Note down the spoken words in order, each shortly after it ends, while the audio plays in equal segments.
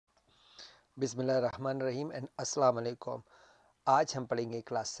बिस्मिल्लाहिर्रहमानिर्रहीम एंड अस्सलाम वालेकुम। आज हम पढ़ेंगे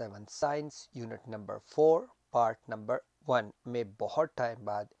class 7 science unit number 4 part number 1 में बहुत टाइम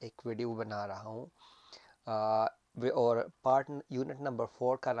बाद एक वीडियो बना रहा हूँ और पार्ट यूनिट नंबर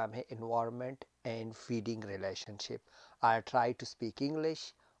 4 का नाम है environment and feeding relationship. I try to speak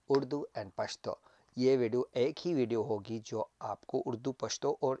English, Urdu and Pashto. ये वीडियो एक ही वीडियो होगी जो आपको उर्दू, पश्तो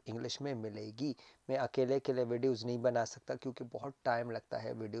और इंग्लिश में मिलेगी। मैं अकेले वीडियोस नहीं बना सकता क्योंकि बहुत टाइम लगता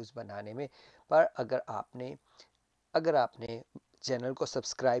है वीडियोस बनाने में। पर अगर आपने चैनल को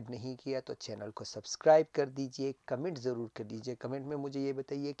सब्सक्राइब नहीं किया तो चैनल को सब्सक्राइब कर दीजिए। कमेंट ज़रूर कर दीजिए। कमेंट में मुझे ये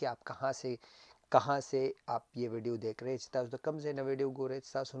बताइए कि आप कहाँ से आप ये वीडियो देख रहे हैं। तो कम से न वीडियो गोरे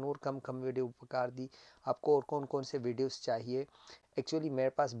सुनूर कम वीडियो उपकार दी। आपको और कौन से वीडियोस चाहिए। एक्चुअली मेरे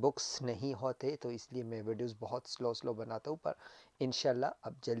पास बुक्स नहीं होते तो इसलिए मैं वीडियोस बहुत स्लो बनाता हूँ, पर इंशाल्लाह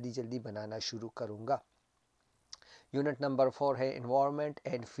अब जल्दी बनाना शुरू करूँगा। यूनिट नंबर 4 है एनवायरनमेंट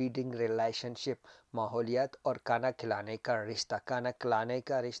एंड फीडिंग रिलेशनशिप, माहौलियात और खाना खिलाने का रिश्ता। खाना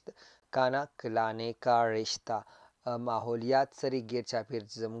खिलाने का रिश्ता माहौलियात सरी गिर चापिर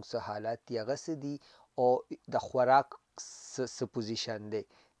जमुंग से हालात या गसदी और द खुराक से पोजीशन दे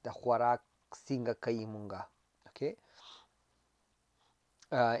द खुराक सिंगा कई मुंगा। Okay,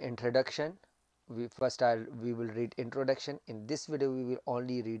 introduction. We will read introduction. In this video we will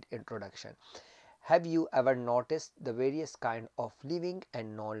only read introduction. Have you ever noticed the various kind of living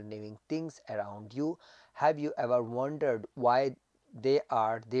and non-living things around you? Have you ever wondered why they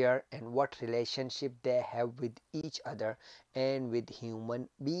are there and what relationship they have with each other and with human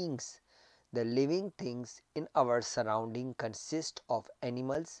beings? The living things in our surrounding consist of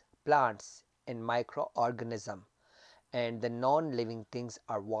animals, plants, and microorganisms, and the non-living things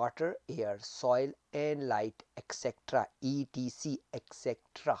are water, air, soil, and light, etc.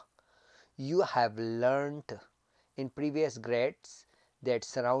 etc. You have learnt in previous grades that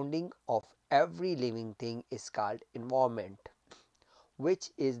surrounding of every living thing is called environment, which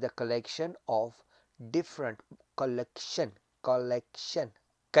is the collection of different collection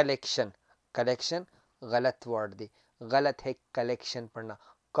गलत word दी, गलत है collection पढ़ना,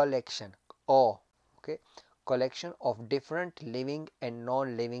 collection okay, collection of different living and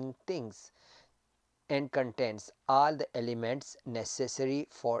non-living things, and contains all the elements necessary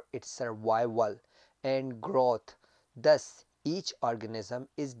for its survival and growth. Thus, each organism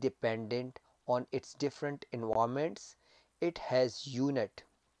is dependent on its different environments. It has unit.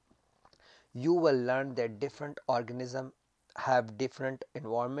 You will learn that different organisms have different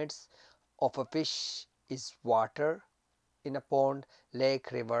environments. Of a fish is water in a pond,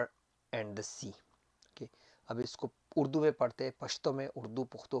 lake, river, and the sea. Okay. अब इसको उर्दू में पढ़ते हैं, पश्तो में उर्दू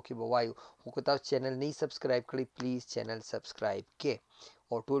पुख्तो की बवायु हुकता channel नहीं subscribe करी please channel subscribe के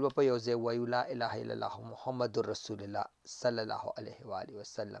और टूल पर योजे वयु ला इलाहा इल्लल्लाह मुहम्मदुर रसूलुल्लाह सल्लल्लाहु अलैहि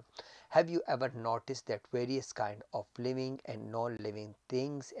वसल्लम. Have you ever noticed that various kind of living and non-living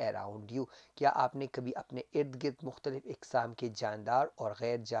things around you? क्या आपने कभी अपने इर्द गिर्द मुख्तलिफ इकसाम के जानदार और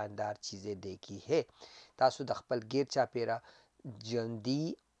गैर जानदार चीज़ें देखी है? तासु दखपल गिर चापेरा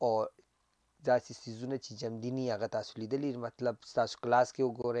जंदी और दासी सीजुने ची जमदीनी अगर तासु लिदली मतलब तासु क्लास के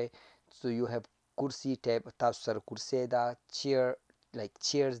उगोरे. So you have kursi tab तासु सर कुर्सी दा chair like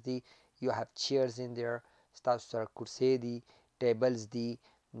chairs the, you have chairs in there, तासु सर कुर्सी दी, tables the,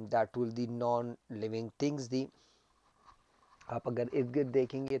 that will the non living things दी. आप अगर इर्द गिर्द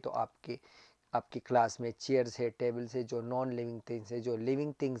देखेंगे तो आपके क्लास में चेयर्स है, टेबल्स है जो नॉन लिविंग थिंग्स है. जो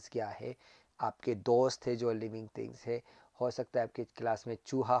लिविंग थिंग्स क्या है, आपके दोस्त है जो लिविंग थिंग्स है. हो सकता है आपके क्लास में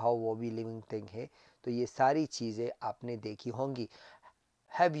चूहा हो, वो भी लिविंग थिंग है. तो ये सारी चीज़ें आपने देखी होंगी.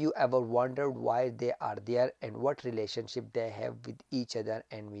 Have you ever wondered why they are there and what relationship they have with each other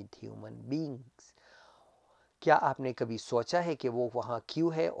and with human beings? क्या आपने कभी सोचा है कि वो वहाँ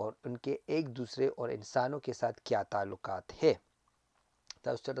क्यों है और उनके एक दूसरे और इंसानों के साथ क्या ताल्लुकात है?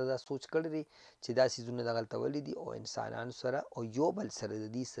 ताउस्टरदा सोच कर रही चिदा सीजुने दगल तवलीदी और इंसानान सरा और यो बल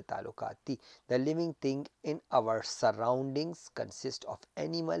सरदी से ताल्लुकाती. The living thing in our surroundings consist of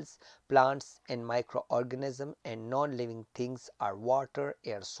animals, plants, and microorganisms, and non-living things are water,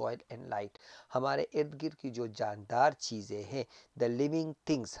 air, soil, and light. हमारे इर्द गिर्द की जो जानदार चीज़ें हैं, the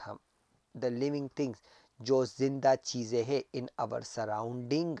living things जो जिंदा चीज़ें हैं इन आवर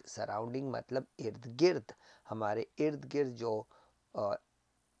सराउंडिंग मतलब इर्द गिर्द, हमारे इर्द गिर्द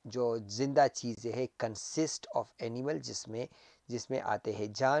जो जिंदा चीज़ें हैं कंसिस्ट ऑफ एनिमल जिसमें आते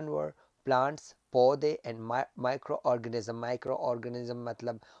हैं जानवर, प्लांट्स, पौधे एंड माइक्रो ऑर्गेनिज्म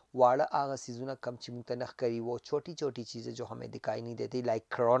मतलब वाड़ा आगा सीजुना कम चिमुतनख करी वो छोटी चीज़ें जो हमें दिखाई नहीं देती. Like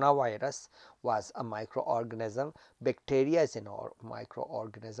corona virus was a micro organism, bacteria is an micro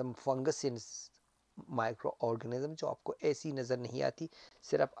organism, fungus micro organism جو آپ کو ایسی نظر نہیں آتی،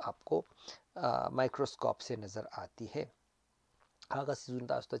 صرف آپ کو مائکروسکوپ سے نظر آتی ہے. هغه سیزونه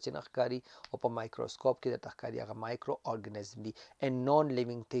تاسو ته چې نه ښکاري او په مایکروسکوپ کې درته ښکاري هغه مایکرو ارګانیزم دي and non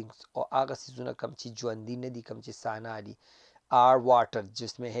living things. او هغه سیزونه کم چې ژوندي نه دي، کم چې سانا دي، are water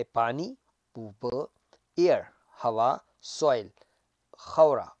جس میں ہے پانی، اوبه، air ہوا، soil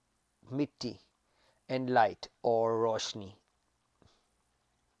خورا مٹی، and light اور روشنی.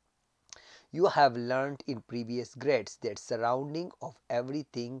 You have learned in previous grades that surrounding of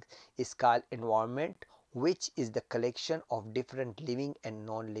everything is called environment, which is the collection of different living and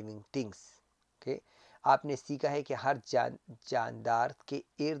non-living things. Okay? آپ نے سیکھا ہے کہ ہر جاندار کے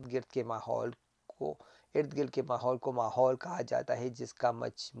ارد گرد کے ماحول کو ماحول کہا جاتا ہے، جس کا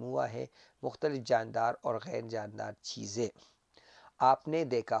مجموعہ ہے مختلف جاندار اور غیر جاندار چیزیں. آپ نے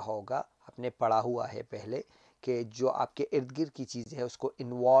دیکھا ہوگا، آپ نے پڑھا ہوا ہے پہلے کہ جو آپ کے ارد گرد کی چیزیں ہیں اس کو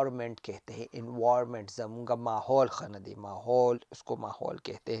انوائرمنٹ کہتے ہیں. انوائرمنٹ زمون کا ماحول خندے، ماحول اس کو ماحول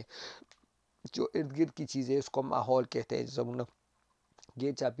کہتے ہیں. جو ارد گرد کی چیزیں اس کو ماحول کہتے ہیں. زمون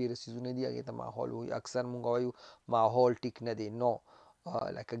گے چاپی رسیزو نے دیا گیا تھا ماحول ہوئی اکثر مونگا ہوئی ماحول ٹک نہ دی نو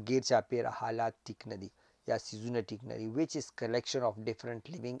لائک گیر چاپی حالات ٹک نہ دی یا سیزو نے ٹک نہ دی which is collection of different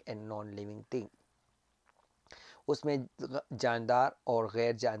living and non living thing. اس میں جاندار اور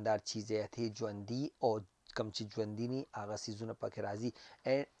غیر جاندار چیزیں تھی، جوندی اور کمچی جوندی نہیں آغا سیزون پاک راضی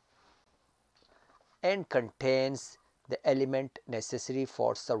and contains the element necessary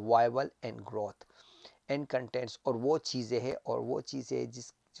for survival and growth. and contains اور وہ چیزیں ہیں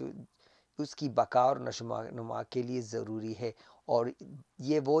جس جو اس کی بقا اور نما کے لیے ضروری ہے، اور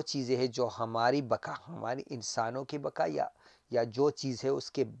یہ وہ چیزیں ہیں جو ہماری بقا، ہماری انسانوں کی بقا یا جو چیز ہے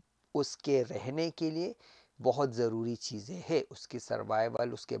اس کے رہنے کے لیے بہت ضروری چیزیں ہیں، اس کی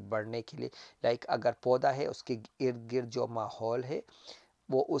سروائیول، اس کے بڑھنے کے لیے. لائک اگر پودا ہے اس کے ارد گرد جو ماحول ہے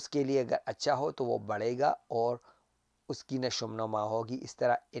وہ اس کے لیے اگر اچھا ہو تو وہ بڑھے گا اور اس کی نشو نما ہوگی. اس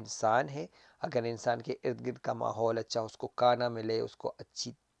طرح انسان ہے، اگر انسان کے ارد گرد کا ماحول اچھا، اس کو کھانا ملے، اس کو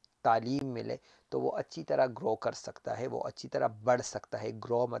اچھی تعلیم ملے تو وہ اچھی طرح گرو کر سکتا ہے، وہ اچھی طرح بڑھ سکتا ہے.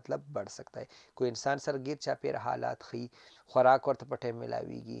 گرو مطلب بڑھ سکتا ہے. کوئی انسان سرگیر چاپیر حالات خی خوراک ورت پٹھے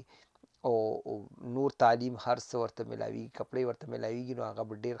ملاوی گی او نور تعلیم ہر څه ورته ملاوي، کپڑے ورته ملاویږي، نو هغه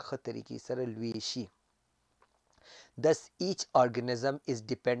به ډېر ښه طریقې سره لوی شي. Thus each organism is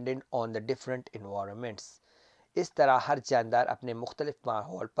dependent on the different environments. اس طرح ہر جاندار اپنے مختلف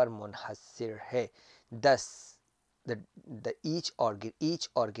ماحول پر منحصر ہے. Thus each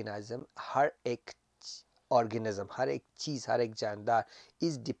organism ہر ایک چیز، ہر ایک جاندار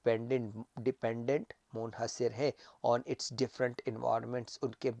is dependent منحصر ہے on its different environments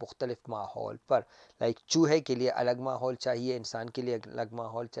ان کے مختلف ماحول پر. لائک چوہے کے لیے الگ ماحول چاہیے، انسان کے لیے الگ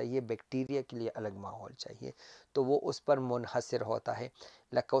ماحول چاہیے، بیکٹیریا کے لیے الگ ماحول چاہیے، تو وہ اس پر منحصر ہوتا ہے.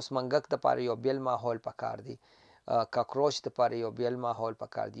 لکه اوس منګک دپاره یو بیل ماحول پکار دی، کاکروچ دپاره یو بیل ماحول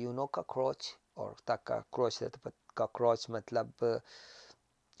پکار دی. یو نو کاکروچ اور تا کاکروچ مطلب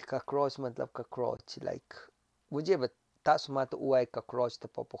کاکروچ لائک مجھے تاسو ما ته ووایئ کاکروچ ته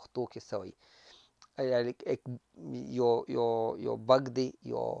په پښتو کې څه وایي. ایک you big the,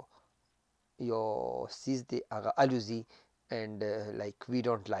 you Cs دی هغه الوزي and like we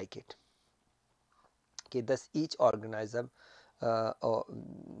don't like it. کہ thus each organism د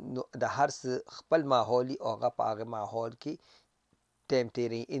هر څه خپل ماحولي او هغه په هغه ماحول کې ټیم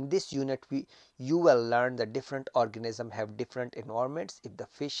تیری. In this unit you will learn that different organisms have different environments if the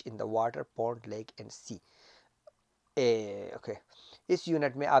fish in the water, pond, lake and sea. Us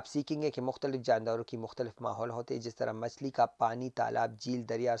unit میں آپ سیکھیں گے کہ مختلف جانداروں کی مختلف ماحول ہوتے ہیں، جس طرح مچھلی کا پانی، تالاب، جھیل،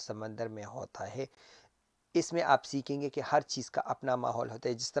 دریا اور سمندر میں ہوتا ہے. اس میں آپ سیکھیں گے کہ ہر چیز کا اپنا ماحول ہوتا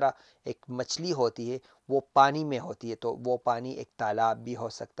ہے. جس طرح ایک مچھلی ہوتی ہے وہ پانی میں ہوتی ہے، تو وہ پانی ایک تالاب بھی ہو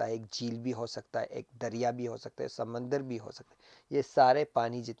سکتا ہے، ایک جھیل بھی ہو سکتا ہے، ایک دریا بھی ہو سکتا ہے، سمندر بھی ہو سکتا ہے. یہ سارے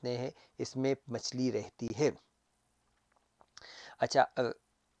پانی جتنے ہیں اس میں مچھلی رہتی ہے. اچھا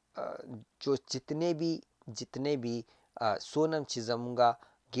جو جتنے بھی سونم چې زمونږه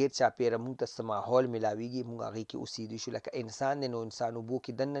غیر چاپیره مونږ ته څه ماحول ملاویږي مونږ هغې کې اوسېدی شو. لکه انسان دی نو انسان اوبو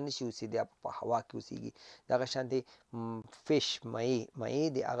کې دننه نشي اوسېدی، په هوا کې اوسېږي. دغه شانتې فش مایع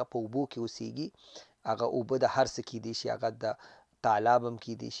دی هغه په اوبو کې اوسېږي، هغه اوبه د هر څه کیدی شي، هغه د تالاب هم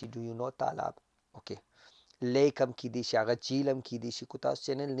کیدی شي. ډو یو نو تالاب اوکے، لیک هم کیدی شي، هغه جھیل هم کیدی شي. کو تاسو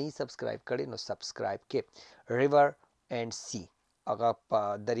چینل نه سبسکرایب کړی نو سبسکرایب کې. ریور اینڈ سی هغه په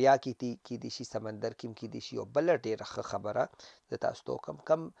دریا کې کیدی شي، سمندر کې هم کیدی شي. او بله ډېره ښه خبره زه تاسو ته وکړم،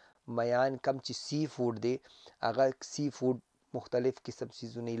 کم چې سی فوډ دی هغه سی فوډ مختلف قسم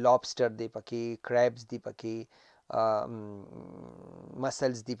سیزونه، لابسټر دی پکې، کریبز دی پکې،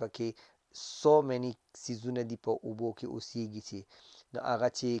 مسلز دی پکې، سو مینی سیزونه دی په اوبو کې اوسېږي چې نو هغه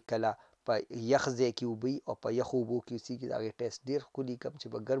چې کله په یخ ځای کې اوبه او په یخو اوبو کې اوسېږي، د هغې ټیسټ ډېر ښکلي، کوم چې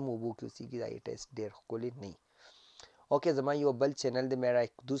په ګرمو اوبو کې اوسېږي د هغې ټیسٹ ډېر ښکلي نه. اوکے زما یہ بل چینل دے، میرا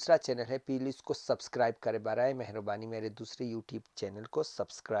ایک دوسرا چینل ہے، پلیز اس کو سبسکرائب کرے، برائے مہربانی میرے دوسرے یوٹیوب چینل کو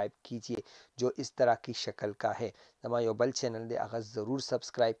سبسکرائب کیجئے جو اس طرح کی شکل کا ہے. زما یہ بل چینل دے اگر ضرور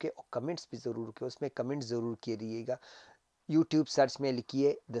سبسکرائب کے اور کمنٹس بھی ضرور کے، اس میں کمنٹ ضرور کیجئے گا. یوٹیوب سرچ میں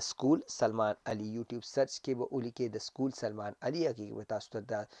لکھیے the school Salman Ali, YouTube search کے وہ لکھیے دا اسکول سلمان علی، حقیقت بتا ستا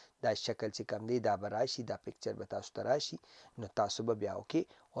دا شکل چې کم دی دا براشي، دا پکچر بتا ستا راشي، نو تاسو به بیا وکې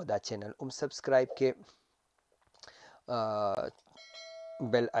او دا چینل هم سبسکرائب کې،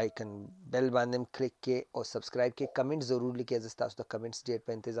 بیل آئکن بیل باندې کلک کې اور سبسکرائب کے، کمنٹ ضرور لکھے، زستا اس کمنٹس ڈیٹ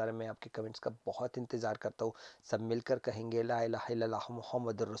پہ انتظار ہے، میں آپ کے کمنٹس کا بہت انتظار کرتا ہوں. سب مل کر کہیں گے لا الہ الا اللہ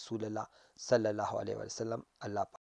محمد رسول اللہ صلی اللہ علیہ وسلم. اللہ